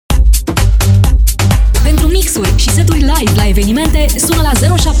mixuri și seturi live la evenimente, sună la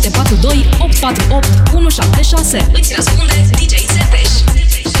 0742 848 176. Îți răspunde TZepes.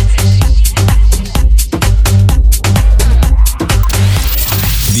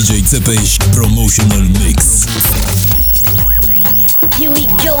 TZepes Promotional Mix. Here we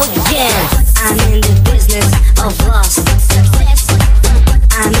go again. I'm in the business of lost success.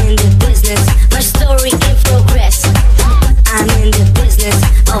 I'm in the business, my story in progress. I'm in the business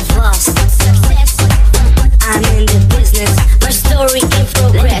of lost success. I'm in the business, my story in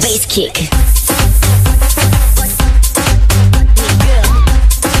progress. Let the bass kick.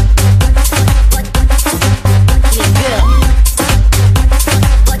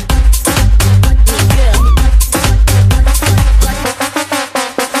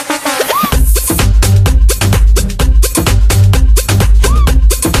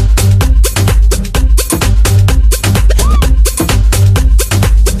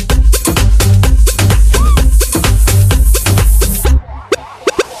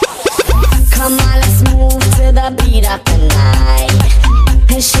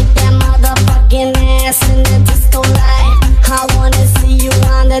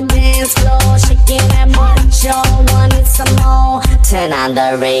 Turn on the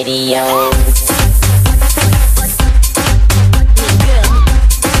radio.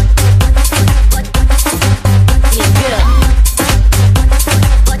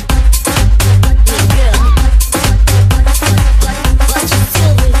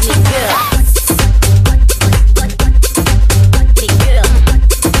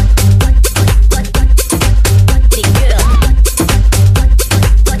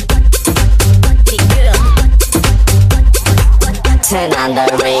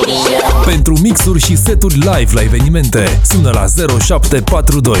 Pentru mixuri și seturi live la evenimente, sună la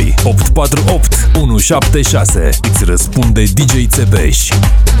 0742 848 176. Îți răspunde TZepes.